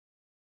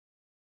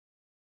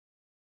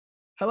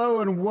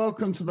Hello and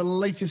welcome to the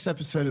latest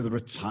episode of the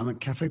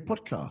Retirement Cafe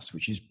podcast,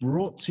 which is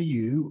brought to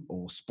you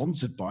or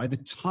sponsored by the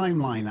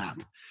Timeline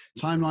app.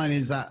 Timeline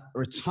is that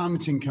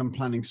retirement income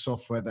planning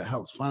software that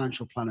helps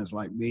financial planners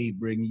like me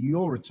bring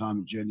your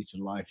retirement journey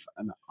to life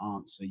and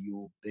answer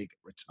your big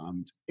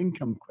retirement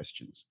income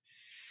questions.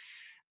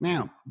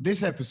 Now,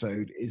 this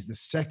episode is the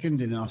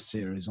second in our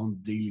series on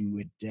dealing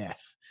with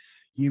death.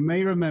 You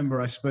may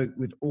remember I spoke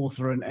with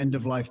author and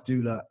end-of-life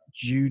doula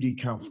Judy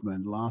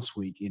Kaufman last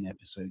week in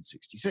episode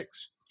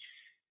 66.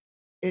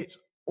 It's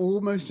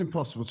almost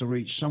impossible to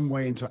reach some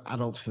way into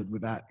adulthood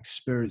without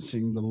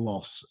experiencing the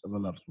loss of a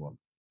loved one.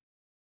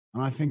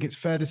 And I think it's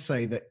fair to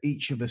say that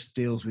each of us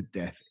deals with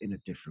death in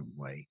a different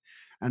way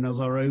and has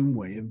our own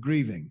way of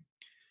grieving.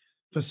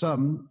 For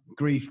some,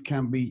 grief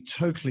can be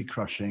totally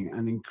crushing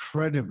and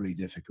incredibly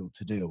difficult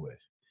to deal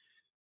with.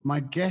 My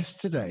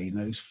guest today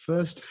knows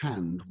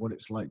firsthand what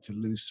it's like to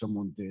lose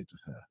someone dear to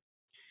her.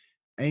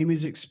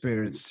 Amy's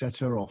experience set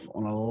her off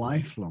on a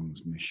lifelong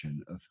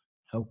mission of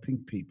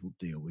helping people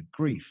deal with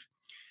grief.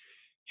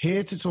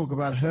 Here to talk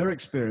about her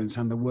experience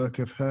and the work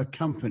of her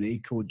company,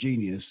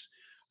 Corgenius,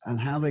 and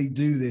how they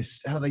do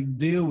this, how they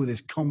deal with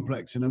this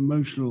complex and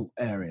emotional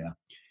area,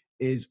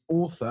 is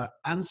author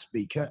and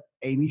speaker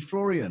Amy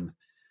Florian.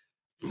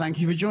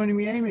 Thank you for joining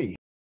me, Amy.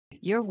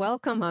 You're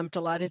welcome. I'm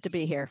delighted to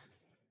be here.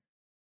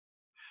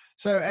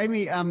 So,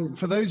 Amy,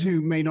 for those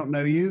who may not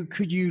know you,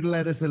 could you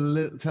tell us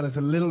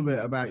a little bit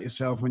about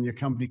yourself and your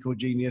company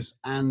Corgenius,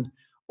 and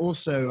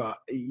also,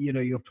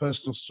 your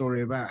personal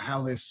story about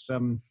how this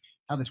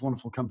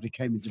wonderful company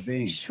came into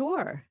being?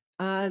 Sure.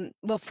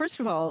 Well, first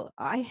of all,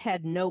 I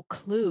had no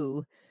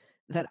clue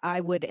that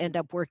I would end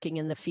up working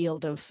in the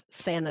field of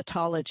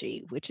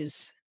thanatology,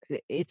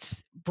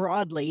 it's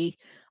broadly,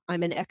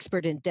 I'm an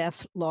expert in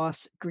death,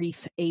 loss,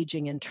 grief,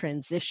 aging, and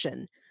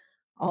transition.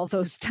 All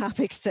those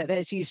topics that,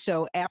 as you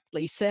so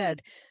aptly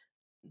said,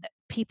 that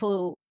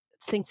people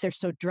think they're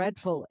so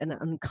dreadful and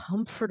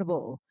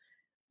uncomfortable,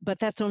 but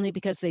that's only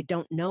because they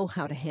don't know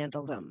how to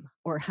handle them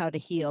or how to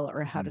heal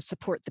or how to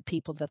support the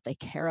people that they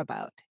care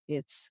about.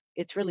 It's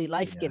really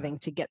life-giving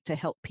to get to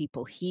help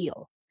people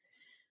heal.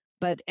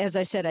 But as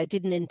I said, I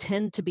didn't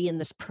intend to be in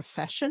this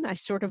profession. I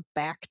sort of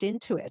backed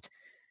into it.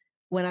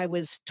 When I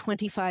was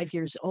 25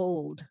 years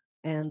old,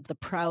 and the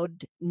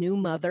proud new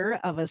mother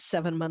of a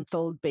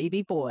 7-month-old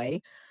baby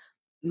boy,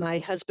 my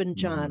husband,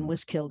 John,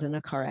 was killed in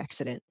a car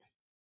accident.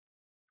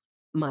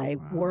 My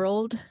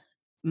world,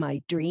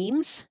 my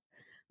dreams,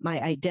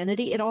 my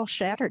identity, it all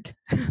shattered.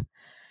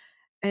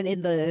 And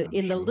in the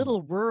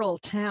little rural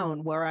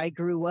town where I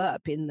grew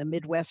up in the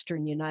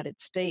Midwestern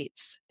United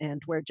States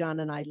and where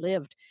John and I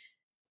lived,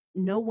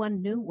 no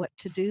one knew what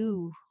to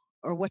do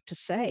or what to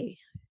say.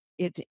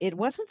 It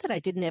wasn't that I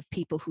didn't have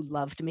people who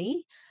loved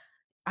me.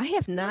 I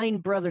have 9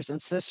 brothers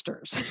and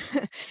sisters,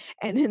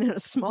 and in a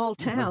small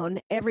town,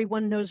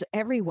 everyone knows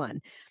everyone.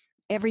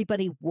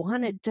 Everybody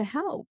wanted to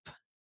help.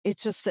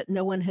 It's just that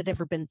no one had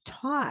ever been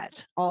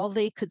taught. All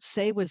they could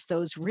say was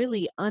those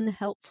really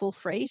unhelpful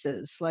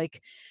phrases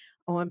like,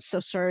 "Oh, I'm so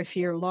sorry for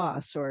your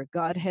loss," or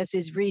 "God has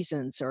his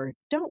reasons," or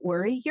 "Don't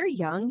worry, you're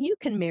young, you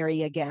can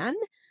marry again,"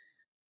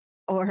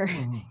 or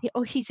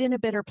 "Oh, he's in a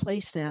better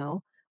place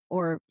now,"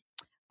 or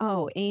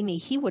 "Oh, Amy,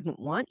 he wouldn't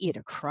want you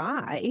to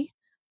cry."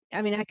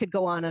 I mean, I could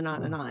go on and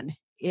on and on.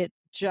 It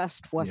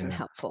just wasn't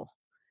helpful.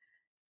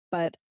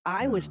 But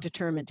I was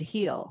determined to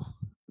heal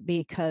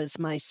because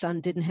my son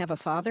didn't have a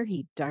father.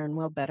 He darn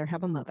well better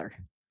have a mother.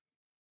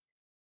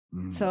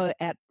 So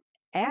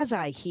as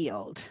I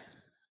healed,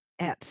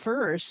 at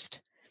first,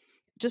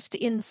 just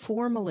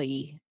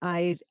informally,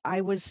 I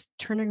was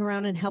turning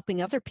around and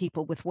helping other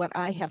people with what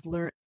I had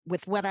learned,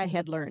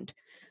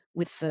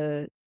 with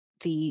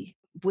the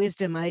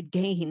wisdom I'd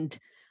gained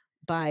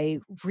by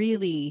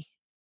really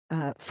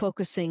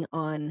focusing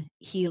on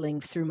healing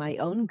through my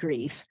own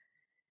grief.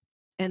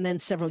 And then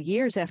several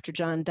years after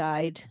John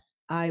died,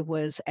 I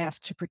was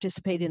asked to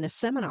participate in a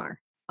seminar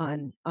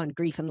on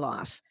grief and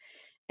loss.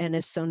 And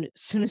as soon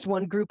as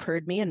one group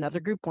heard me, another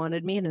group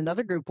wanted me, and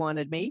another group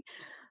wanted me.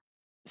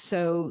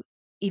 So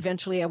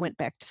eventually I went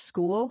back to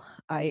school.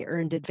 I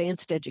earned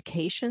advanced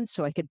education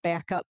so I could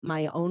back up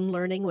my own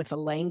learning with a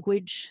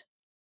language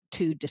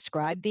to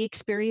describe the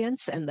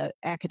experience and the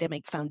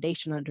academic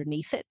foundation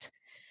underneath it.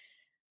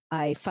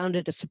 I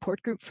founded a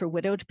support group for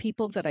widowed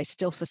people that I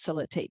still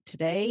facilitate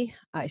today.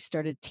 I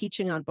started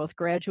teaching on both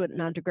graduate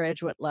and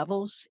undergraduate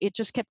levels. It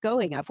just kept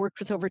going. I've worked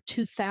with over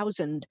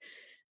 2,000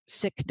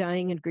 sick,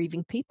 dying, and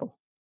grieving people.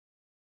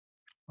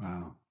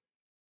 Wow.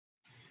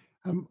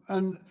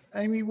 And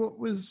Amy, what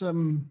was,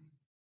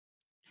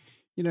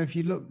 if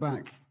you look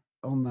back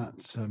on that,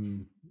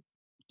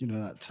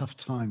 that tough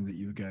time that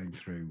you were going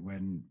through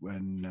when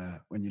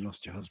you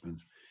lost your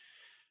husband,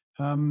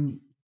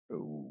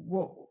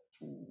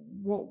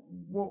 what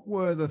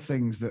were the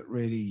things that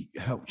really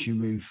helped you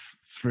move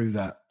through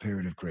that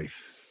period of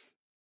grief?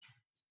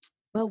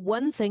 Well,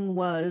 one thing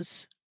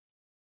was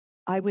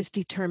I was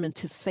determined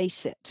to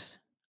face it.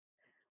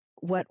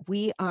 What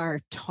we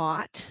are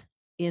taught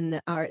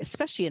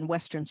especially in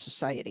Western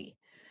society,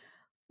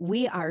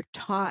 we are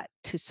taught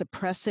to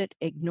suppress it,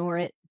 ignore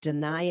it,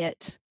 deny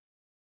it.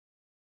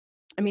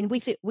 I mean, we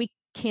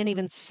can't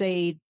even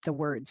say the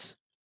words.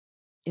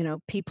 You know,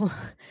 people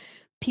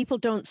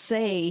don't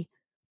say,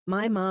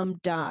 "My mom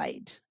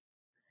died."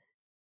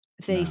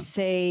 They No.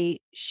 say,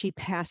 "She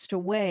passed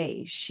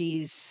away.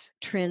 She's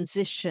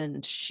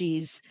transitioned.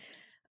 She's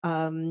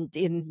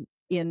in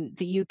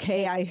the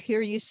UK, I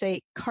hear you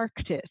say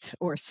carked it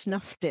or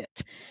snuffed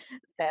it.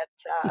 That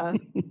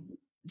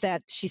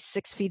that she's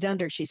 6 feet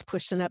under. She's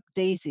pushing up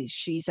daisies.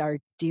 She's our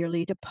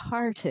dearly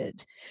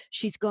departed.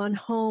 She's gone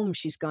home.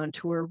 She's gone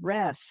to her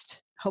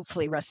rest.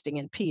 Hopefully, resting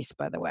in peace.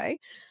 By the way,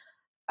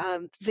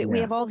 that we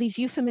Yeah. have all these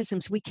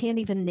euphemisms. We can't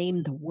even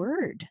name the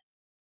word.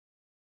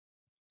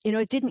 You know,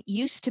 it didn't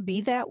used to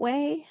be that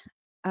way.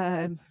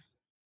 Um,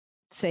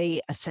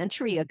 say a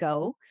century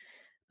ago,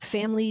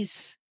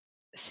 families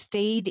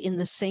stayed in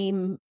the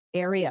same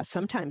area,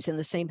 sometimes in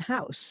the same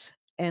house,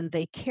 and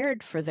they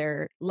cared for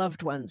their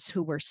loved ones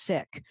who were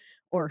sick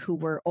or who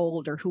were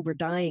old or who were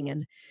dying.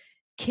 And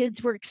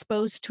kids were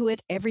exposed to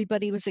it.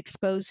 Everybody was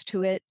exposed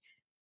to it.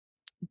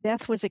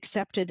 Death was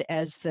accepted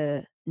as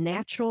the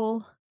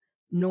natural,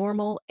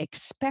 normal,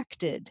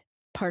 expected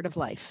part of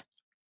life.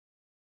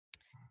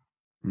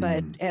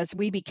 But Mm. as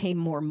we became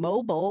more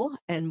mobile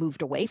and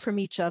moved away from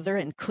each other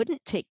and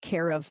couldn't take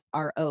care of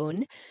our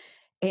own,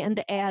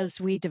 and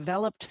as we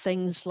developed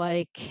things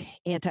like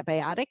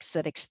antibiotics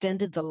that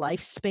extended the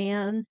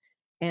lifespan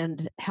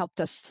and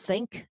helped us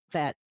think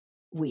that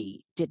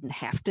we didn't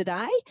have to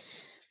die,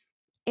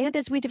 and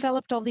as we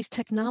developed all these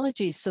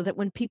technologies so that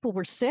when people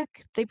were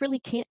sick, they really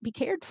can't be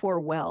cared for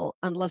well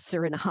unless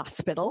they're in a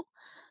hospital.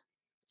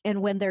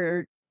 And when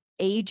they're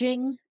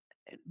aging,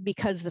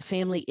 because the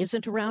family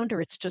isn't around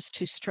or it's just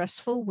too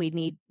stressful, we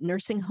need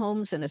nursing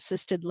homes and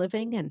assisted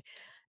living. And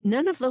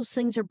none of those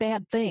things are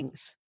bad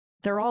things.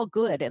 They're all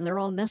good and they're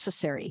all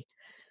necessary.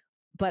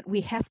 But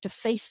we have to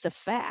face the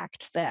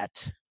fact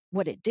that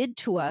what it did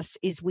to us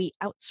is we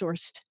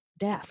outsourced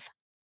death.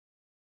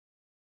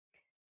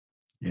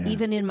 Yeah.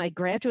 Even in my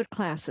graduate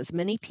classes,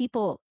 many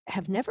people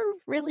have never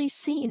really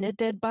seen a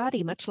dead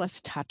body, much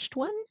less touched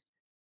one.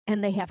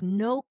 And they have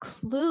no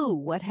clue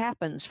what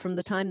happens from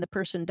the time the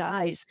person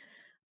dies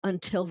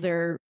until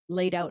they're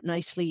laid out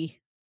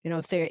nicely. You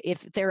know,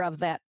 if they're of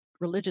that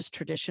religious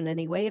tradition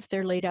anyway, if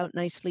they're laid out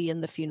nicely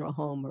in the funeral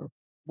home or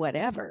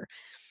whatever.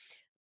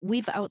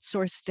 We've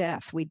outsourced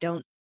death. We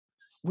don't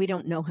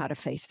know how to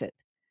face it.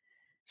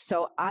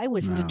 So I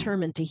was No.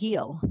 determined to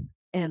heal.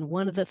 And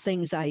one of the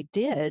things I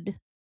did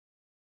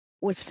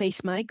was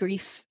face my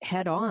grief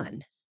head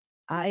on.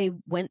 I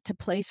went to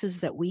places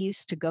that we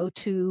used to go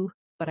to,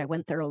 but I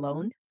went there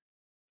alone.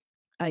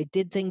 I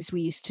did things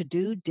we used to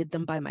do, did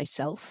them by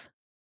myself.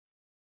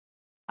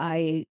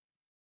 I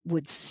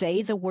would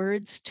say the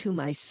words to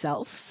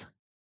myself,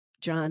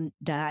 John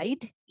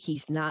died.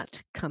 He's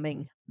not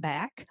coming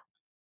back.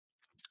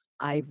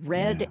 I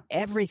read Yeah.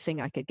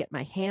 everything I could get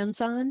my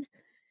hands on,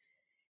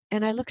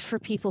 and I looked for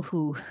people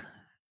who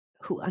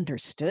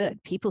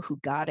understood, people who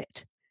got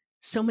it.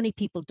 So many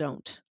people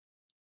don't.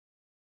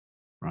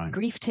 Right.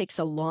 Grief takes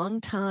a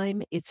long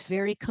time. It's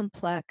very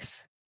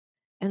complex,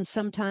 and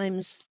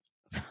sometimes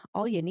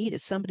all you need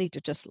is somebody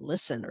to just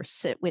listen or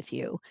sit with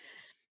you.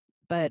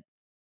 But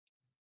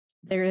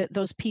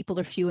those people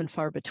are few and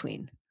far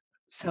between.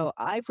 So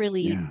I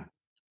really Yeah.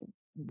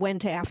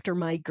 went after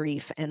my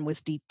grief and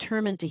was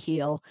determined to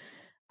heal.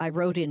 I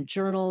wrote in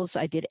journals.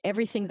 I did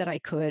everything that I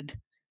could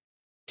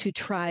to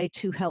try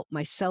to help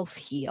myself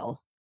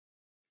heal.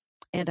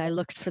 And I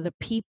looked for the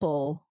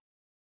people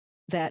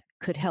that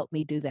could help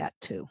me do that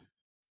too.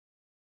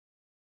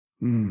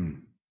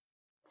 Mm.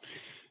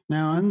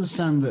 Now, I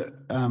understand that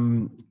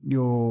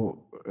your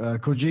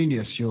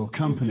Corgenius, your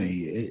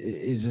company,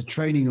 is a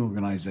training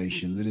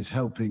organization that is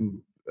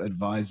helping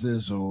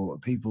advisors or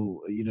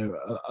people,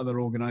 other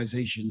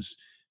organizations,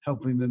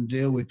 helping them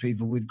deal with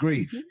people with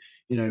grief.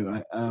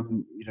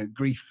 Mm-hmm.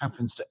 Grief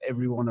happens to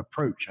everyone.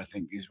 Approach, I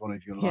think, is one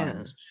of your Yeah.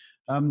 lines.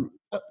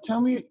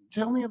 Tell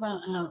me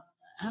about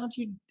how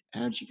do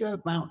you go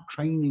about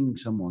training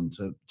someone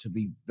to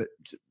be,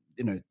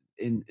 you know,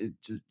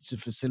 to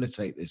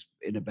facilitate this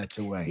in a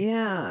better way?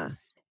 Yeah.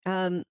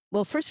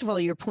 Well, first of all,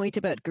 your point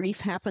about grief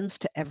happens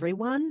to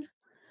everyone.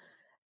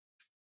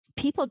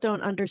 People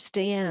don't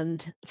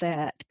understand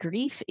that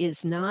grief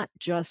is not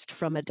just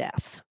from a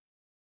death.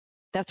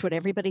 That's what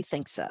everybody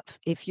thinks of.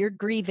 If you're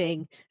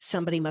grieving,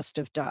 somebody must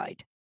have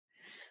died.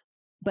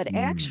 But Mm.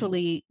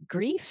 actually,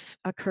 grief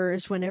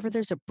occurs whenever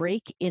there's a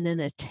break in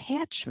an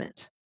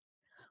attachment.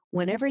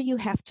 Whenever you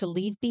have to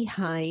leave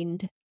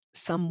behind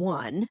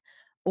someone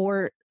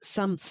or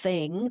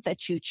something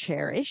that you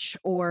cherish,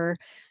 or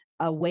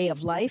a way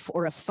of life,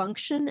 or a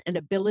function, an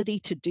ability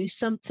to do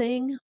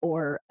something,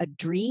 or a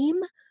dream,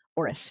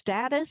 or a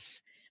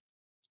status,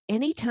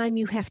 anytime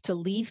you have to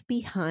leave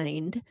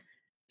behind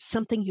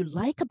something you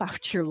like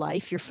about your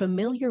life, you're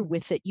familiar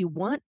with it, you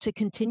want to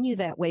continue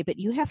that way, but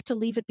you have to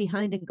leave it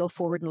behind and go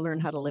forward and learn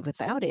how to live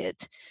without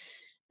it,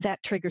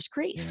 that triggers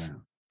grief. Yeah.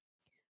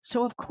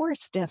 So, of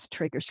course, death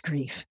triggers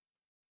grief.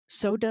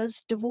 So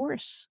does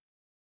divorce.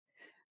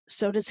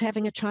 So does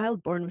having a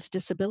child born with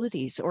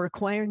disabilities or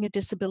acquiring a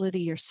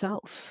disability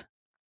yourself.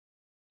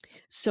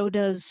 So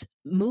does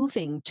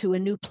moving to a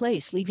new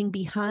place, leaving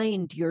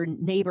behind your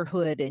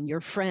neighborhood and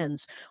your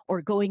friends,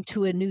 or going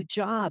to a new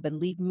job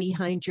and leaving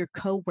behind your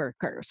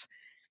coworkers.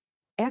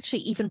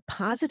 Actually, even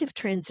positive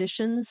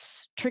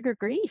transitions trigger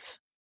grief.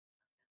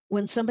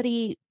 When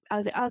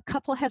a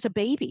couple has a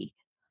baby,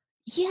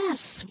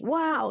 yes,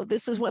 wow,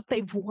 this is what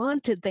they've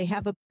wanted. They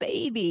have a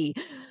baby.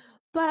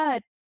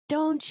 But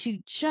don't you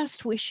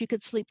just wish you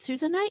could sleep through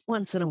the night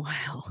once in a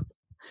while?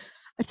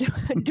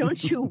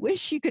 Don't you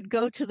wish you could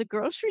go to the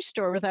grocery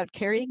store without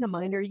carrying a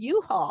minor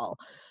U-Haul?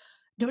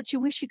 Don't you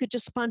wish you could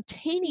just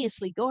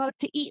spontaneously go out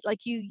to eat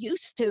like you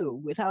used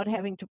to without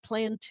having to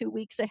plan 2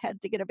 weeks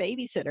ahead to get a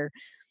babysitter?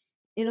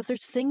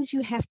 There's things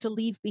you have to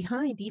leave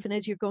behind even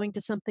as you're going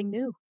to something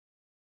new.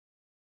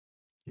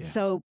 Yeah.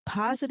 So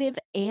positive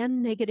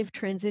and negative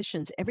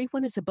transitions,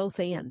 everyone is a both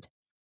and.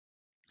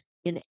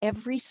 In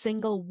every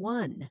single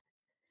one,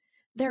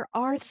 there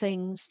are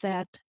things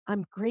that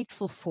I'm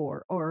grateful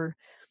for or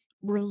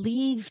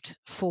relieved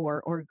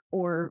for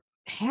or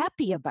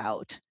happy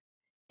about.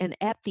 And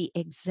at the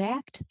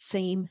exact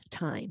same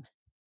time,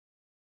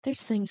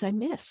 there's things I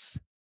miss.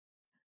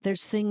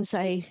 There's things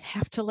I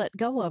have to let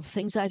go of,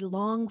 things I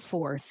long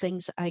for,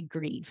 things I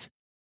grieve.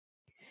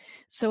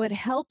 So it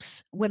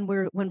helps when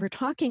we're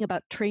talking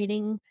about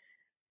training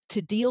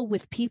to deal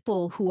with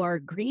people who are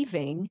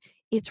grieving,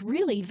 it's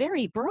really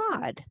very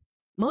broad.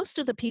 Most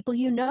of the people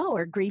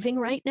are grieving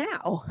right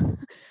now.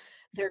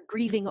 They're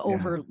grieving Yeah.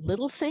 over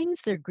little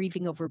things, they're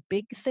grieving over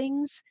big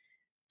things.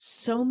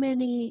 So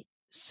many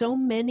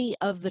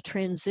of the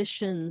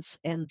transitions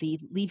and the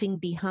leaving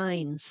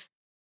behinds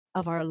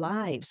of our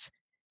lives,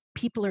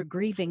 people are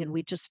grieving and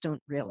we just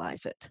don't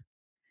realize it.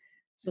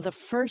 So the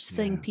first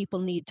thing Yeah. people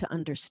need to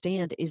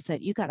understand is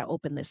that you got to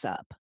open this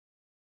up.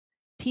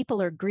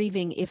 People are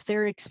grieving if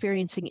they're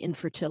experiencing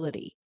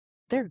infertility.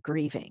 They're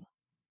grieving.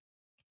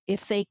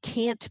 If they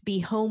can't be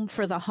home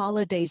for the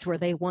holidays where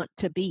they want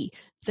to be,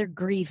 they're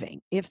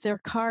grieving. If their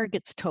car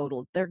gets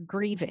totaled, they're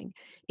grieving.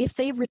 If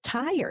they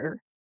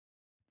retire,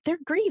 they're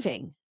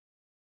grieving.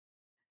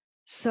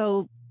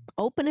 So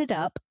open it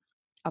up,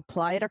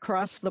 apply it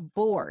across the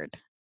board.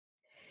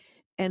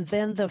 And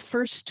then the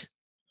first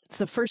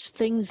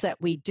things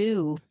that we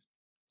do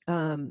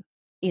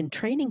in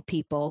training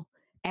people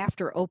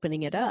after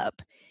opening it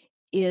up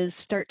is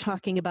start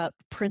talking about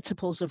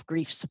principles of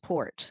grief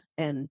support.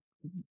 And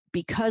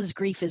because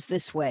grief is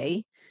this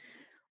way,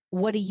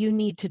 what do you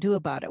need to do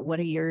about it? What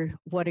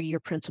are your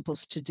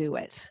principles to do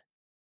it?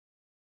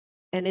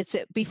 And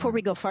before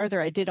we go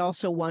farther, I did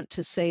also want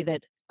to say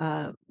that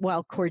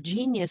while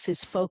Corgenius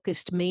is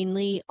focused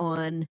mainly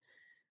on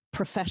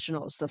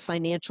professionals, the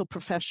financial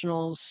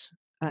professionals,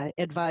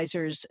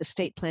 advisors,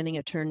 estate planning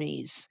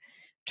attorneys,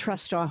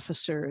 trust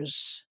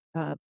officers,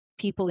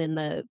 people in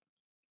the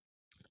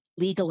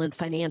legal and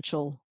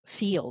financial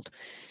field.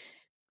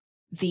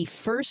 The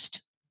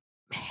first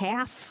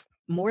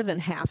more than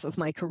half of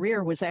my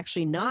career was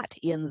actually not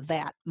in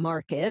that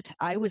market.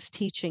 I was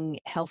teaching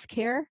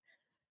healthcare,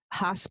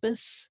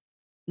 hospice,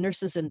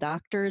 nurses and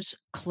doctors,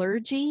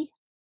 clergy.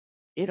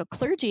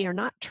 Clergy are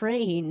not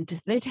trained.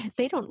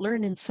 They don't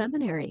learn in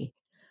seminary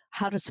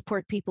how to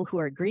support people who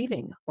are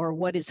grieving or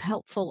what is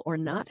helpful or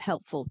not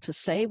helpful to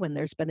say when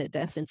there's been a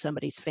death in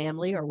somebody's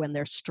family or when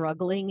they're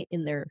struggling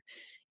in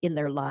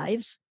their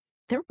lives.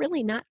 They're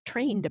really not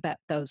trained about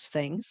those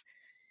things.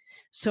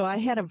 So I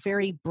had a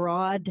very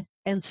broad,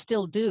 and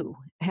still do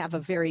have a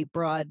very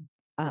broad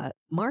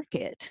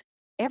market.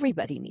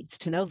 Everybody needs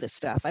to know this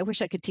stuff. I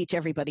wish I could teach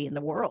everybody in the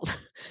world.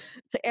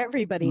 So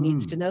everybody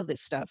needs to know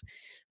this stuff.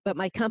 But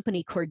my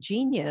company,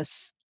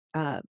 Corgenius,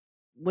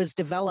 was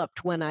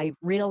developed when I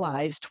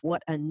realized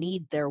what a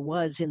need there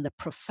was in the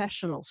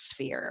professional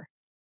sphere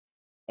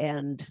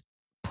and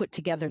put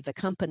together the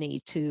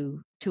company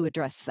to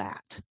address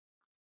that.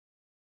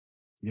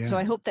 Yeah. So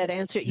I hope that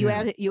answered.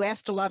 Yeah. You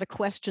asked a lot of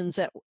questions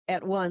at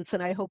once,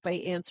 and I hope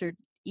I answered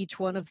each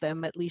one of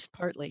them at least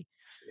partly.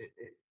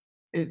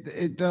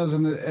 It does,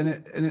 and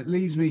it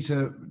leads me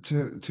to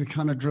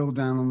kind of drill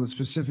down on the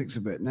specifics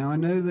a bit. Now, I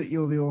know that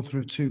you're the author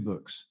of 2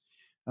 books,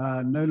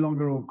 No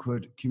Longer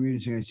Awkward: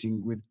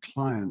 Communicating with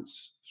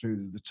Clients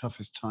Through the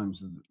Toughest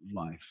Times of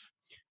Life,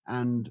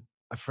 and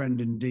A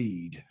Friend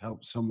Indeed: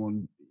 Help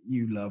Someone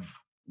You Love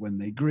When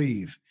They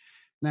Grieve.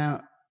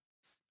 Now,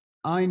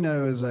 I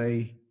know as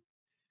a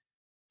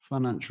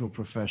financial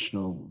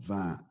professional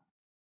that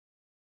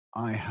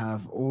I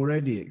have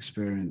already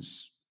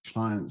experienced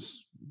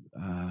clients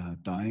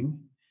dying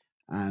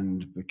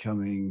and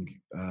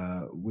becoming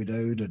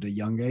widowed at a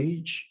young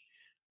age.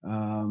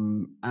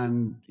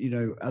 And,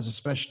 as a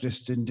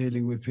specialist in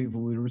dealing with people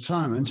with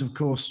retirement, of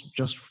course,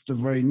 just the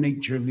very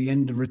nature of the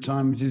end of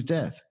retirement is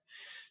death.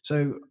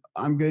 So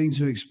I'm going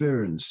to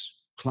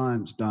experience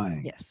clients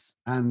dying. Yes.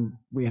 And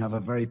we have a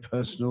very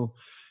personal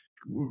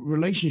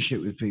relationship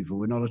with people.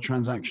 We're not a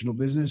transactional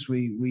business.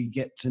 We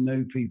get to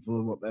know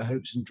people, what their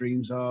hopes and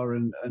dreams are,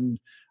 and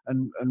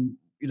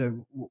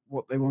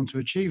what they want to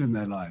achieve in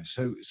their lives.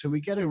 So we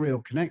get a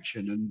real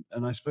connection,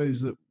 and I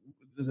suppose that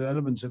there's an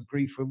element of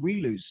grief when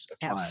we lose a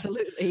client.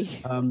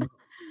 Absolutely.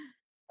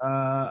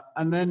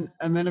 And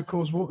then of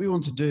course what we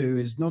want to do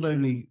is not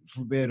only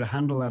be able to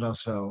handle that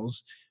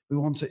ourselves, we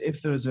want to,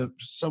 if there's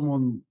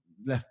someone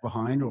left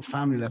behind or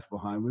family left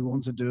behind, we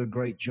want to do a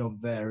great job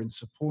there in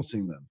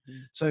supporting them.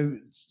 So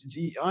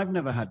I've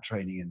never had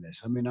training in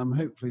this. I mean,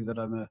 hopefully that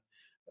I'm a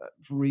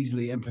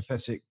reasonably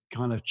empathetic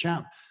kind of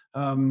chap,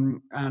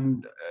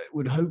 and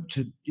would hope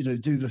to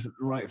do the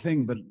right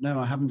thing, but no,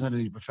 I haven't had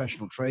any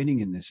professional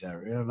training in this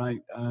area,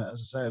 and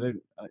as I say,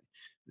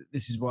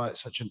 this is why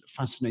it's such a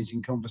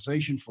fascinating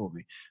conversation for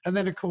me. And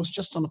then of course,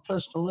 just on a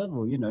personal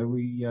level,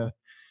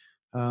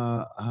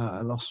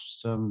 I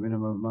lost,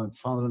 my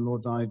father-in-law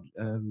died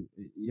a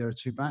year or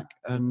two back,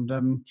 and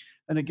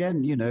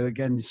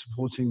again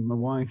supporting my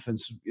wife, and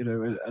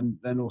and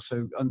then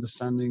also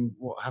understanding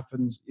what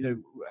happens,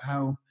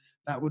 how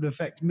that would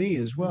affect me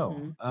as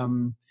well.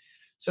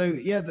 So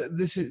yeah,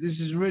 this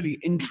is really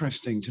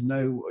interesting to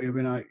know. I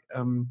mean, I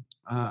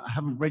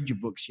haven't read your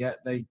books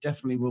yet. They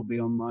definitely will be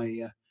on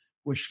my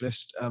wish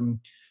list.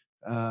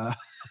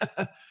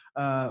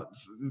 Uh,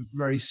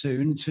 very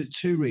soon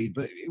to read.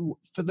 But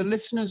for the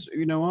listeners,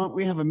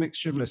 we have a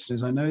mixture of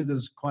listeners. I know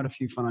there's quite a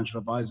few financial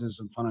advisors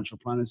and financial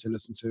planners who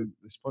listen to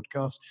this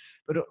podcast,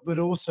 but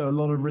also a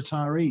lot of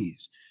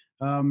retirees.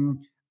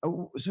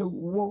 So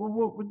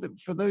what would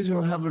for those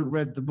who haven't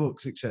read the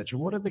books, etc.,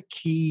 what are the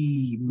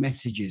key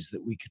messages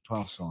that we could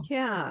pass on?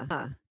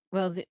 Yeah.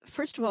 Well,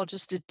 first of all,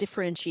 just a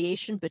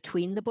differentiation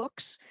between the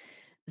books.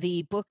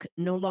 The book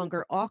No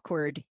Longer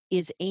Awkward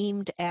is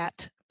aimed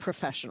at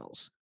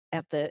professionals,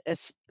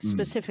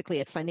 specifically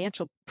at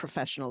financial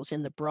professionals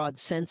in the broad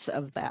sense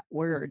of that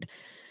word.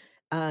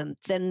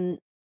 Then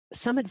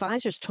some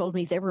advisors told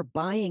me they were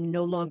buying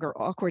No Longer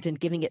Awkward and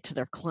giving it to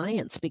their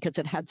clients because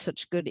it had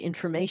such good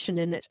information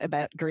in it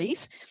about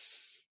grief.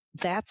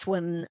 That's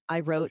when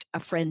I wrote A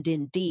Friend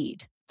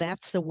Indeed.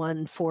 That's the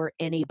one for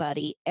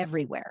anybody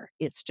everywhere.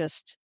 It's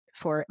just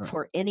for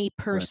any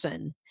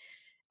person.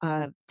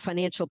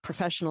 Financial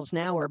professionals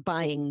now are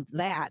buying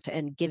that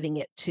and giving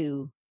it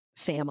to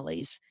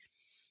families.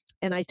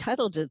 And I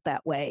titled it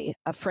that way,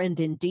 A Friend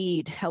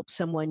Indeed Helps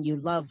Someone You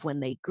Love When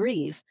They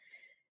Grieve,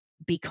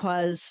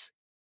 because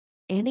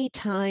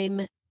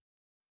anytime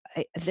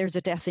there's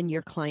a death in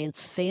your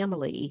client's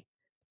family,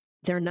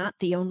 they're not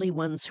the only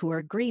ones who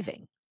are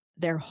grieving.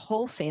 Their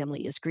whole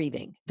family is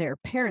grieving. Their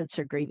parents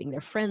are grieving.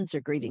 Their friends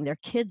are grieving. Their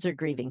kids are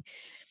grieving.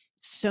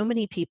 So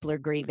many people are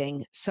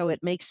grieving. So it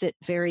makes it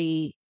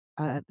very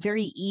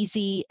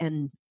easy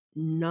and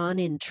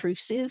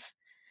non-intrusive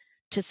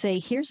to say,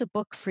 here's a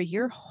book for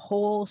your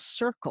whole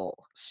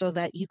circle so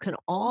that you can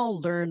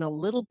all learn a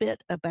little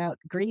bit about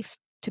grief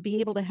to be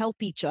able to help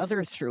each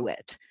other through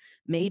it.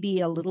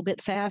 Maybe a little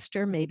bit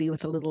faster, maybe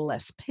with a little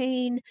less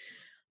pain,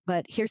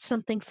 but here's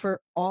something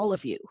for all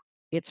of you.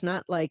 It's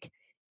not like,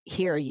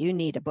 here, you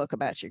need a book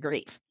about your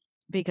grief,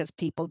 because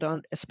people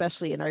don't,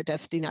 especially in our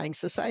death-denying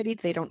society,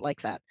 they don't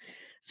like that.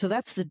 So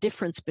that's the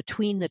difference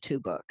between the two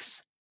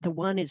books. The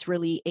one is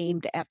really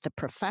aimed at the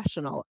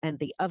professional, and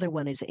the other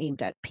one is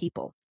aimed at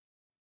people.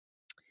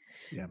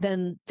 Yeah.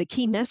 Then the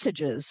key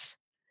messages,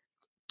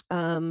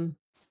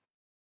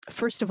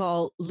 first of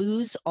all,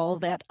 lose all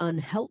that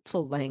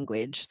unhelpful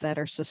language that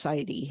our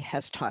society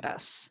has taught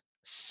us.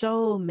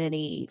 So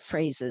many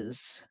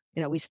phrases,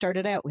 we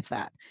started out with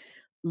that.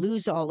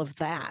 Lose all of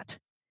that,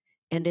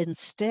 and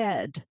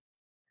instead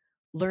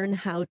learn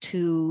how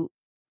to,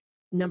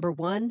 number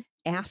one,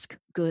 ask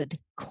good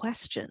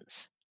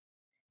questions.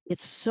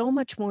 It's so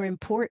much more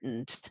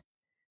important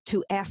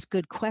to ask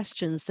good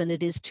questions than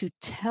it is to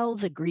tell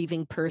the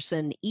grieving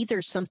person either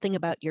something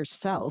about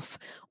yourself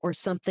or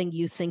something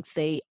you think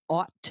they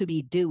ought to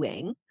be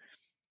doing.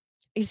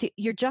 You see,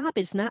 your job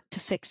is not to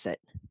fix it.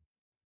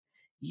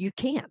 You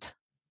can't.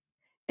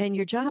 And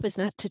your job is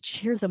not to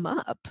cheer them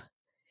up.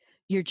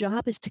 Your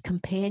job is to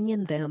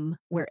companion them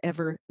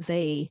wherever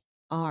they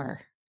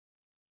are.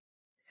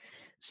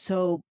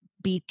 So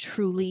be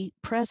truly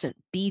present,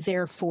 be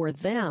there for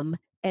them,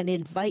 and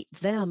invite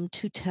them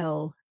to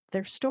tell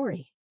their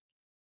story.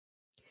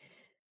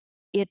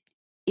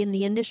 In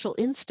the initial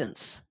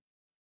instance,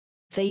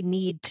 they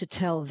need to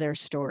tell their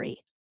story.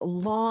 A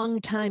long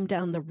time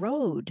down the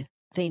road,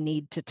 they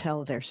need to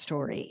tell their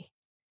story.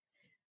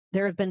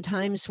 There have been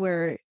times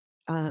where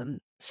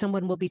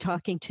someone will be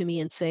talking to me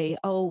and say,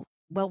 oh,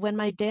 well, when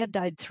my dad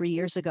died 3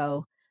 years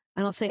ago,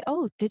 and I'll say,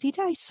 oh, did he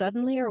die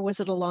suddenly or was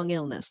it a long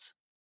illness?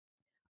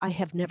 I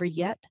have never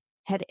yet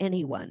had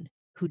anyone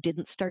who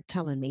didn't start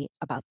telling me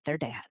about their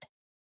dad.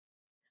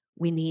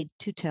 We need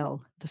to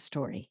tell the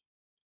story.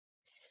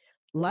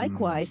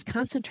 Likewise,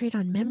 concentrate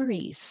on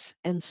memories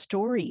and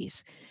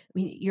stories. I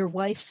mean, your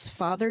wife's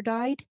father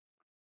died.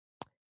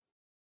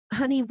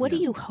 Honey, what do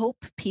you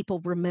hope people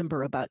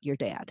remember about your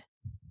dad?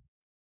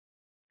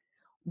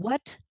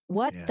 What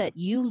that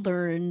you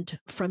learned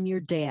from your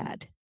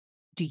dad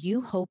do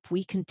you hope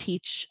we can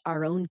teach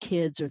our own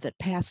kids, or that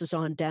passes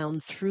on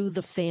down through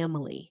the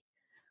family?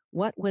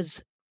 What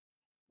was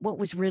what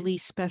was really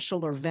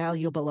special or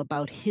valuable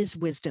about his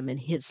wisdom in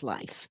his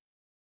life.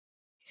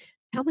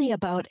 Tell me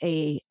about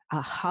a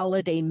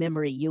holiday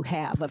memory you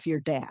have of your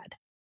dad.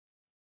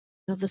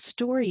 Now, the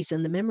stories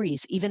and the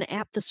memories, even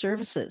at the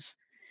services,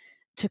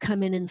 to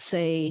come in and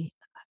say,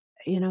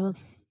 you know,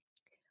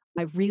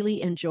 I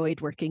really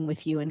enjoyed working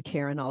with you and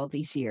Karen all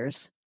these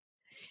years.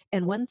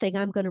 And one thing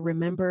I'm going to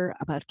remember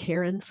about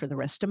Karen for the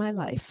rest of my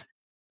life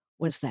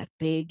was that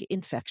big,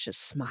 infectious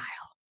smile.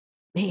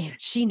 Man,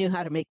 she knew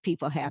how to make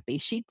people happy.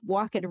 She'd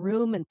walk in a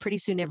room and pretty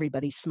soon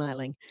everybody's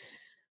smiling.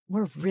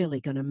 We're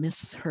really going to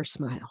miss her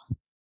smile.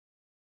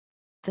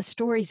 The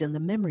stories and the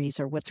memories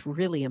are what's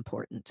really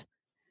important.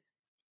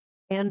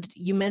 And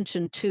you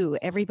mentioned too,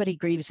 everybody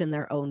grieves in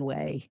their own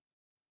way,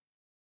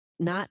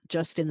 not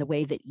just in the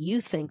way that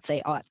you think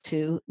they ought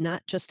to,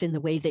 not just in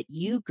the way that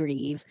you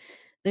grieve.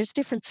 There's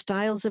different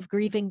styles of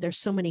grieving. There's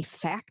so many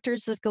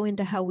factors that go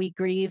into how we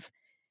grieve.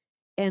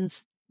 And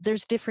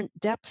there's different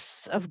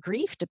depths of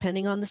grief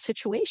depending on the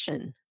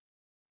situation.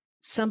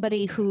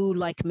 Somebody who,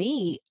 like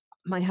me,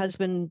 my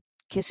husband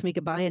kissed me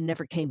goodbye and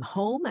never came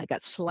home. I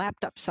got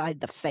slapped upside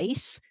the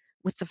face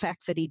with the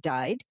fact that he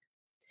died.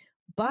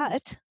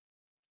 But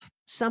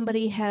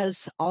somebody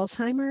has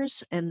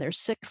Alzheimer's and they're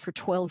sick for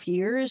 12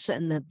 years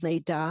and then they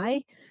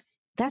die.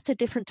 That's a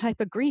different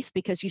type of grief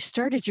because you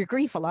started your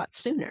grief a lot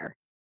sooner.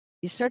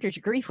 You started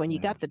your grief when you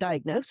got the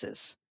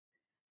diagnosis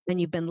and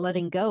you've been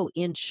letting go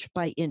inch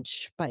by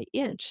inch by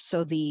inch.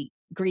 So the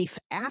grief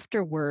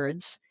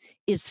afterwards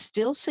is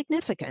still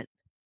significant,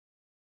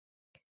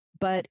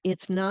 but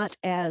it's not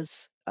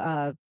as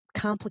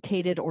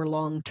complicated or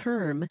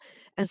long-term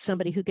as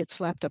somebody who gets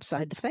slapped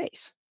upside the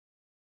face.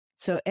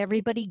 So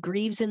everybody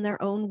grieves in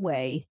their own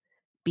way.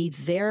 Be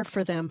there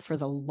for them for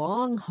the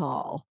long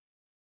haul.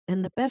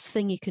 And the best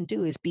thing you can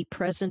do is be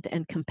present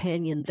and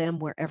companion them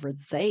wherever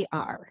they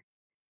are,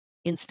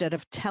 instead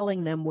of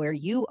telling them where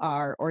you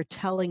are or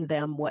telling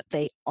them what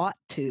they ought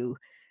to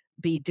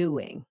be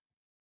doing.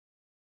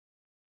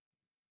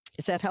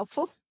 Is that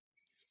helpful?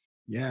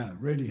 Yeah,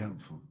 really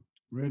helpful.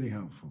 Really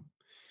helpful.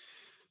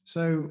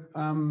 So,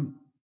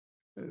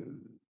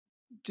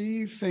 do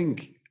you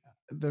think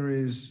there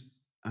is,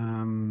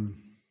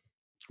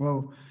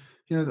 well,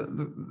 you know,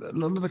 a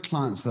lot of the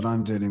clients that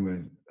I'm dealing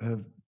with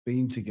have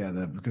been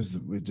together because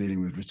we're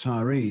dealing with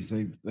retirees.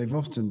 They've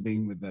often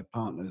been with their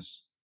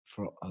partners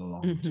for a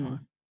long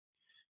time.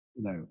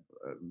 You know,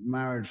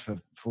 married for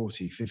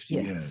 40, 50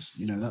 years.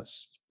 You know,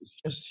 it's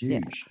just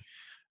huge.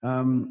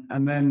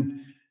 And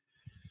then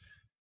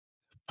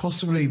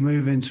possibly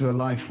move into a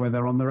life where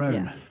they're on their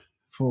own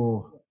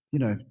for, you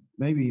know,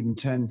 maybe even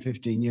 10,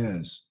 15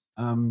 years.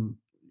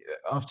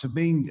 After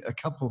being a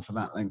couple for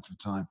that length of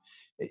time,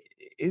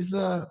 is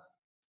there,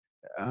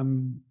 how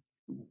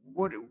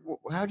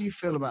do you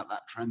feel about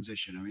that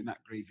transition? I mean,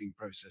 that grieving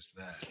process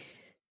there?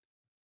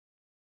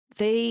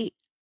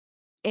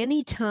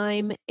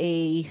 Anytime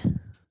a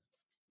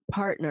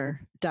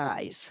partner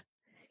dies,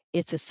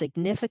 it's a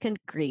significant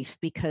grief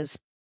because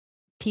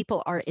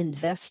people are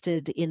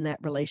invested in that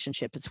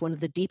relationship. It's one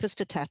of the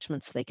deepest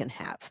attachments they can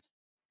have.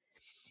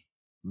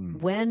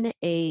 When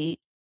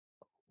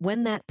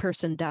that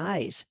person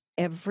dies,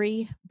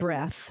 every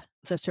breath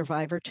the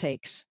survivor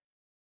takes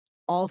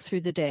all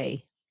through the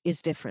day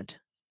is different.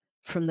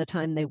 From the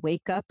time they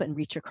wake up and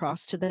reach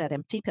across to that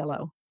empty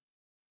pillow,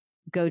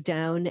 go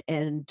down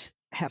and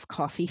have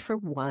coffee for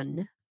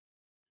one,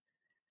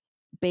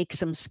 bake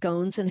some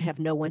scones and have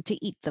no one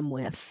to eat them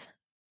with,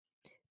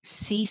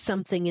 see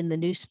something in the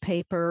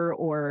newspaper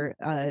or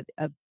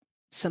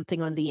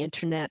something on the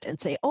internet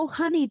and say, "Oh,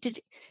 honey,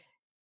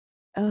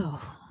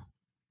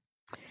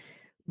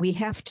 we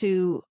have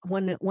to,"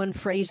 one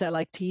phrase I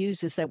like to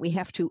use is that we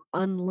have to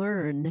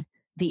unlearn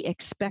the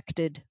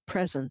expected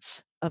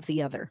presence of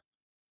the other.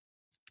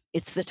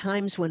 It's the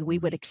times when we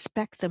would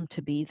expect them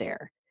to be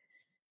there.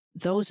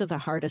 Those are the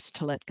hardest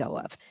to let go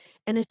of.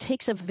 And it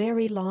takes a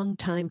very long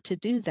time to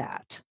do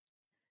that.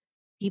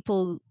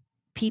 People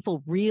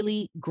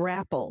really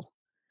grapple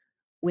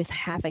with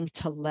having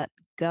to let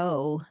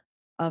go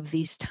of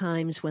these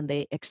times when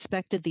they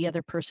expected the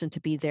other person to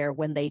be there,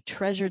 when they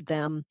treasured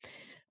them,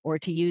 or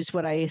to use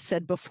what I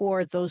said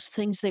before, those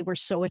things they were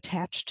so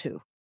attached to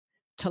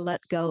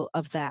let go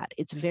of that.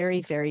 It's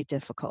very, very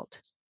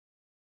difficult.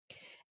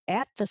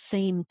 At the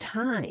same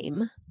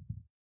time,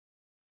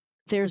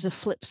 there's a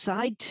flip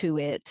side to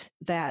it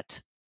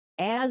that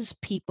as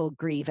people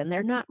grieve, and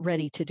they're not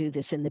ready to do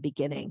this in the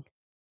beginning,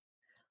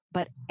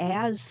 but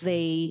as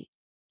they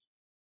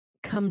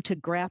come to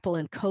grapple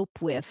and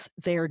cope with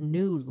their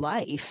new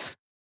life,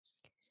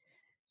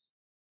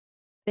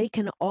 they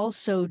can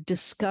also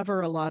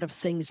discover a lot of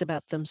things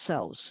about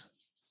themselves.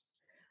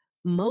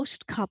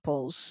 Most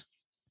couples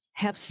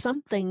have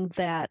something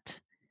that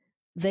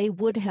they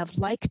would have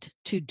liked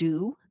to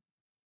do,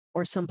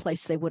 or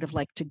someplace they would have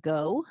liked to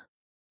go,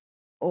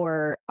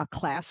 or a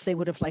class they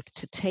would have liked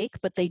to take,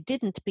 but they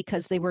didn't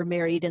because they were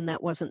married and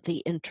that wasn't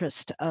the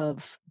interest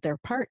of their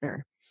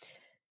partner.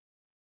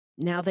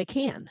 Now they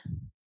can.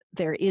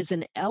 There is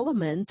an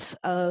element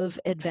of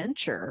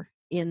adventure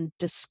in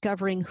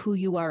discovering who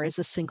you are as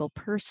a single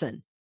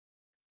person.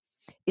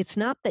 It's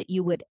not that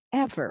you would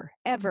ever,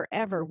 ever,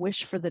 ever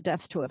wish for the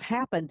death to have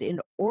happened in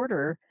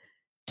order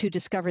to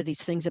discover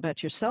these things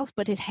about yourself,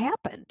 but it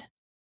happened.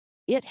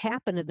 It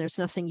happened, and there's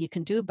nothing you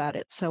can do about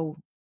it. So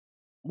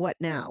what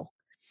now?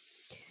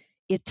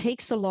 It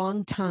takes a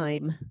long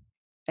time.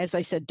 As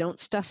I said, don't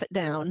stuff it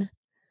down.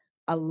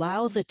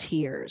 Allow the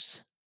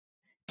tears.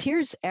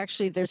 Tears,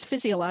 actually, there's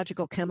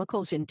physiological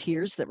chemicals in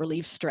tears that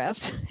relieve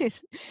stress.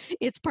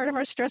 It's part of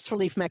our stress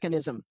relief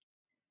mechanism.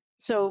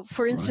 So,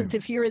 for instance,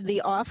 if you're in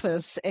the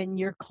office and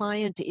your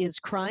client is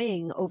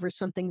crying over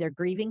something they're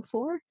grieving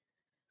for,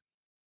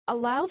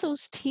 allow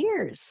those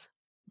tears,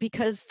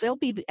 because they'll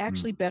be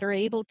actually better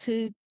able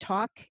to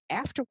talk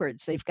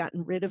afterwards. They've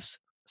gotten rid of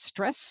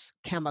stress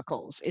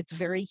chemicals. It's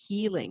very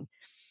healing.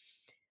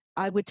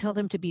 I would tell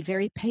them to be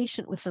very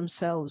patient with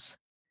themselves.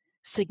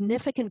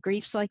 Significant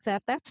griefs like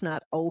that, that's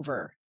not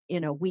over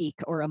in a week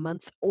or a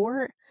month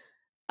or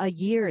a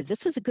year.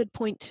 This is a good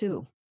point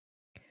too.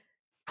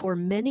 For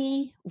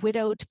many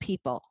widowed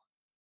people,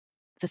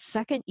 the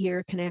second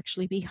year can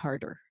actually be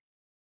harder,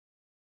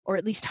 or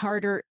at least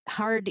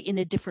hard in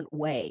a different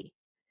way.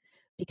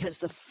 Because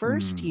the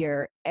first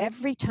year,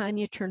 every time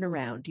you turn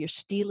around, you're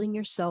steeling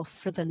yourself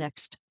for the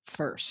next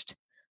first.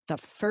 The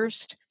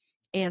first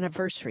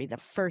anniversary, the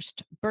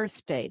first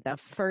birthday, the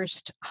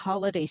first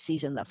holiday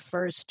season, the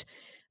first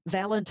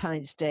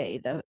Valentine's Day,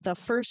 the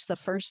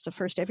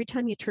first. Every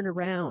time you turn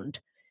around,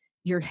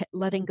 you're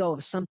letting go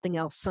of something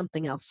else.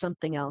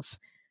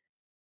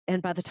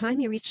 And by the time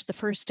you reach the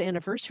first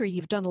anniversary,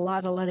 you've done a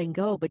lot of letting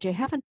go, but you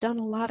haven't done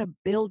a lot of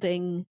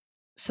building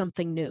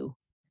something new.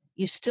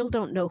 You still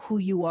don't know who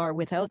you are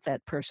without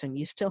that person.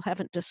 You still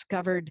haven't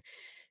discovered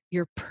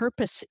your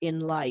purpose in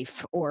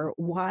life or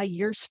why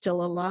you're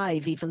still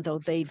alive, even though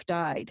they've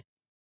died.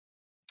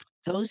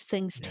 Those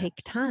things take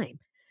time.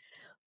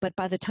 But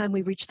by the time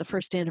we reach the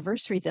first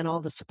anniversary, then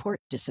all the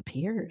support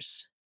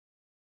disappears.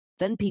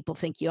 Then people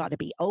think you ought to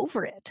be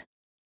over it.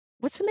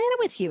 What's the matter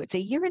with you? It's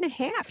 1.5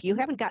 years. You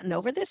haven't gotten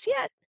over this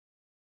yet.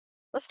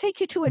 Let's take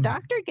you to a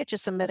doctor, get you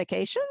some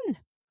medication.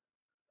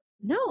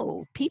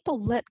 No, people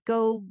let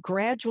go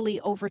gradually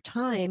over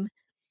time,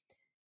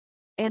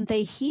 and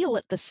they heal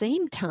at the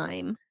same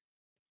time.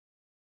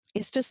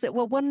 It's just that,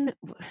 well,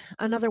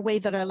 another way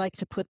that I like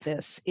to put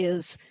this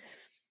is,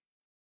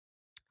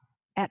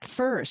 at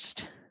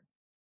first,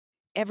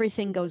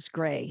 everything goes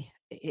gray.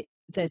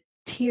 The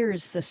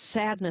tears, the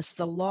sadness,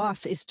 the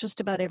loss is just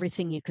about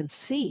everything you can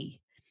see.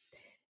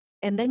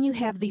 And then you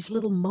have these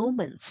little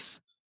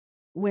moments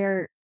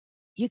where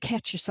you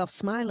catch yourself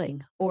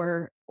smiling,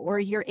 or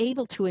you're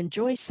able to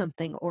enjoy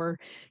something, or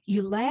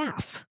you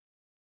laugh.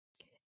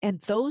 And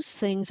those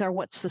things are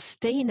what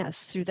sustain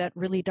us through that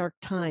really dark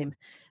time.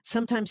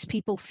 Sometimes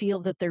people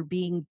feel that they're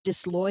being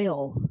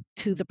disloyal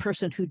to the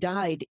person who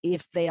died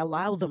if they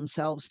allow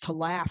themselves to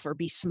laugh or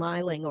be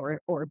smiling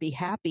or be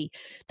happy.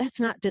 That's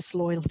not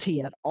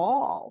disloyalty at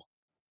all.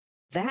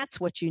 That's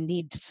what you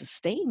need to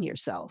sustain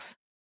yourself.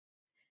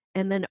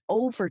 And then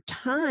over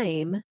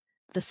time,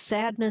 the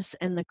sadness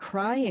and the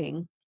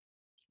crying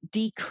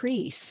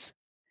decrease,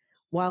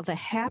 while the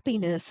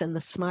happiness and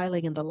the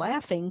smiling and the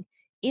laughing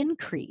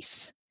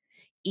increase.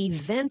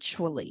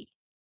 Eventually,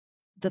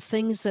 the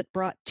things that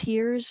brought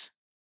tears,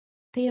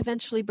 they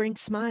eventually bring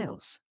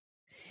smiles.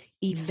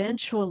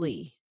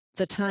 Eventually,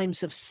 the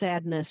times of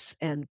sadness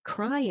and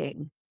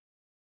crying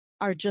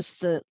are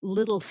just the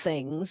little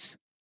things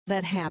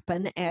that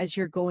happen as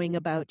you're going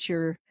about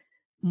your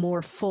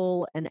more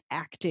full and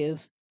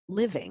active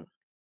living,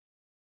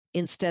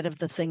 instead of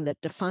the thing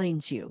that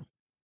defines you.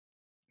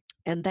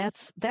 And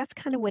that's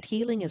kind of what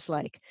healing is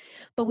like.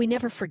 But we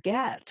never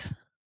forget.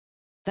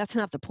 That's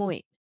not the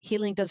point.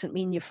 Healing doesn't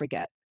mean you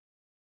forget.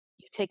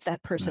 You take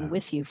that person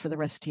with you for the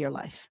rest of your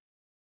life.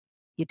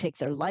 You take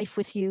their life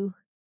with you.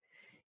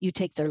 You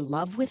take their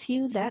love with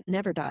you. That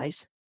never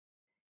dies.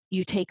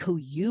 You take who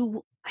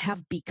you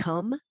have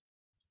become.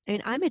 I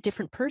mean, I'm a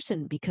different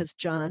person because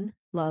John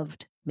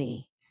loved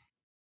me.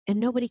 And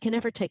nobody can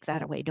ever take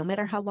that away, no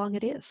matter how long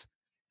it is.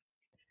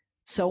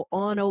 So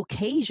on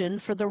occasion,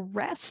 for the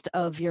rest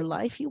of your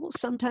life, you will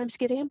sometimes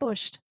get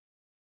ambushed.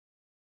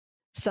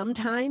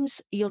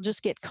 Sometimes you'll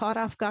just get caught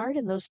off guard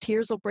and those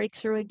tears will break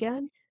through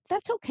again.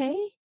 That's okay.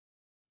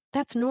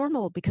 That's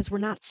normal, because we're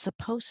not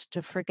supposed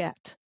to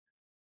forget.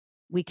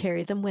 We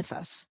carry them with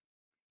us.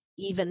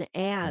 Even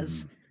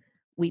as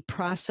we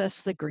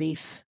process the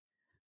grief,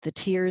 the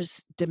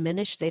tears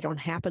diminish. They don't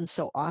happen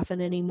so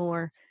often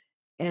anymore.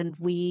 And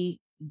we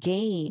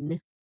gain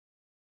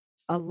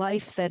a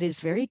life that is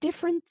very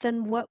different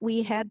than what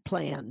we had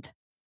planned,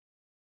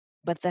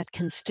 but that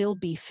can still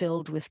be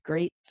filled with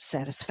great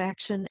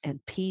satisfaction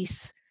and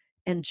peace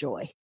and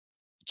joy.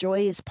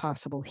 Joy is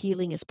possible.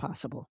 Healing is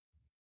possible.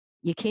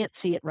 You can't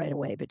see it right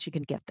away, but you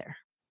can get there.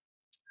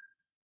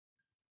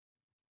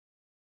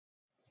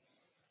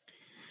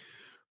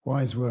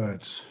 Wise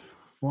words,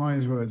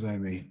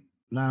 Amy.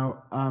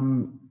 Now,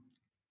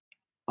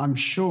 I'm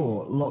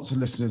sure lots of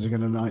listeners are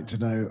going to like to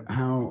know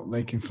how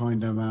they can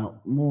find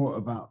out more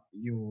about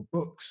your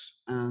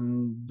books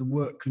and the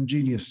work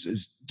Corgenius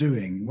is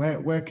doing.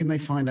 Where can they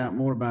find out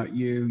more about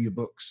you, your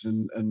books,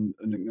 and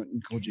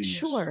Corgenius?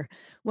 Sure.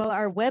 Well,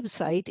 our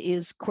website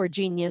is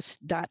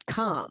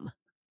corgenius.com.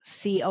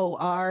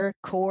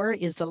 Core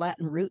is the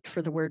Latin root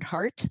for the word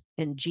heart,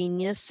 and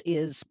genius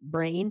is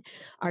brain.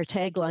 Our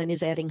tagline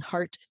is adding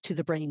heart to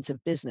the brains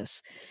of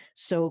business.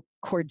 So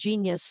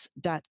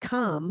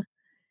corgenius.com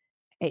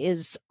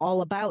is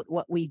all about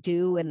what we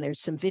do, and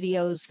there's some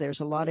videos, there's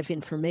a lot of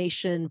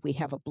information. We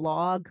have a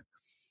blog.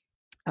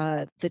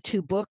 The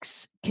 2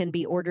 books can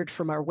be ordered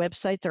from our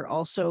website. They're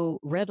also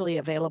readily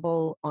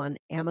available on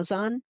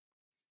Amazon.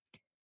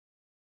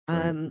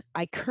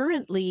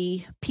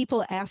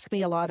 People ask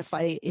me a lot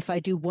if I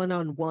do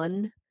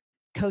one-on-one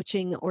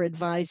coaching or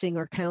advising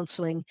or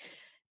counseling.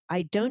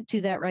 I don't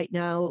do that right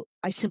now.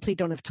 I simply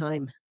don't have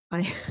time.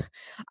 I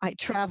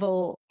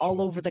travel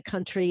all over the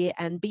country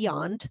and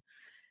beyond,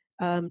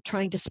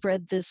 trying to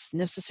spread this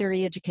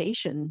necessary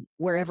education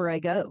wherever I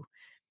go.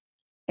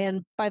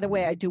 And by the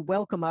way, I do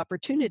welcome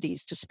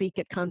opportunities to speak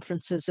at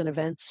conferences and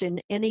events in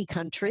any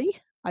country.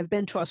 I've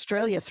been to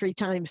Australia 3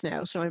 times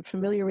now, so I'm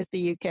familiar with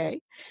the UK.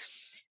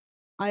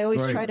 I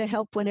always try to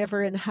help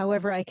whenever and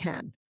however I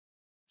can.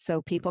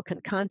 So people can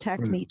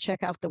contact me,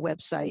 check out the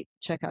website,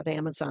 check out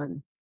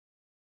Amazon.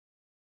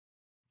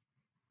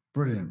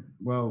 Brilliant.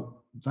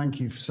 Well, thank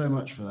you so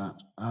much for that.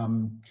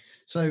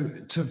 So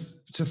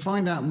to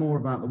find out more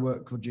about the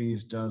work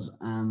Corgenius does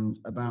and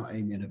about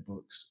Amy and her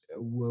books,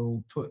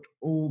 we'll put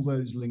all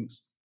those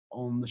links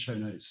on the show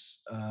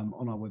notes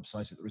on our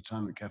website at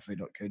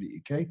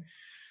theretirementcafe.co.uk.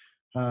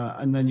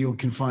 And then you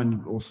can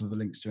find also the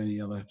links to any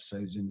other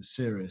episodes in the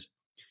series.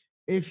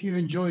 If you've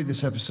enjoyed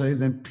this episode,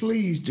 then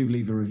please do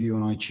leave a review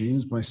on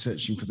iTunes by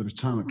searching for the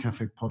Retirement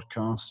Cafe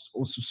podcast,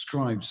 or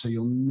subscribe so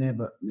you'll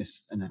never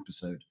miss an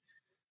episode.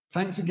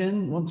 Thanks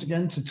once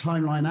again to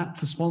Timeline App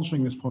for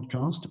sponsoring this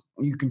podcast.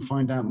 You can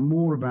find out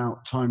more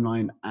about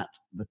Timeline at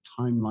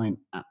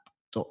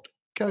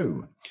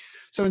thetimelineapp.co.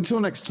 So until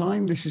next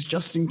time, this is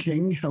Justin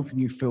King helping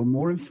you feel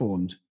more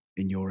informed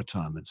in your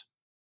retirement.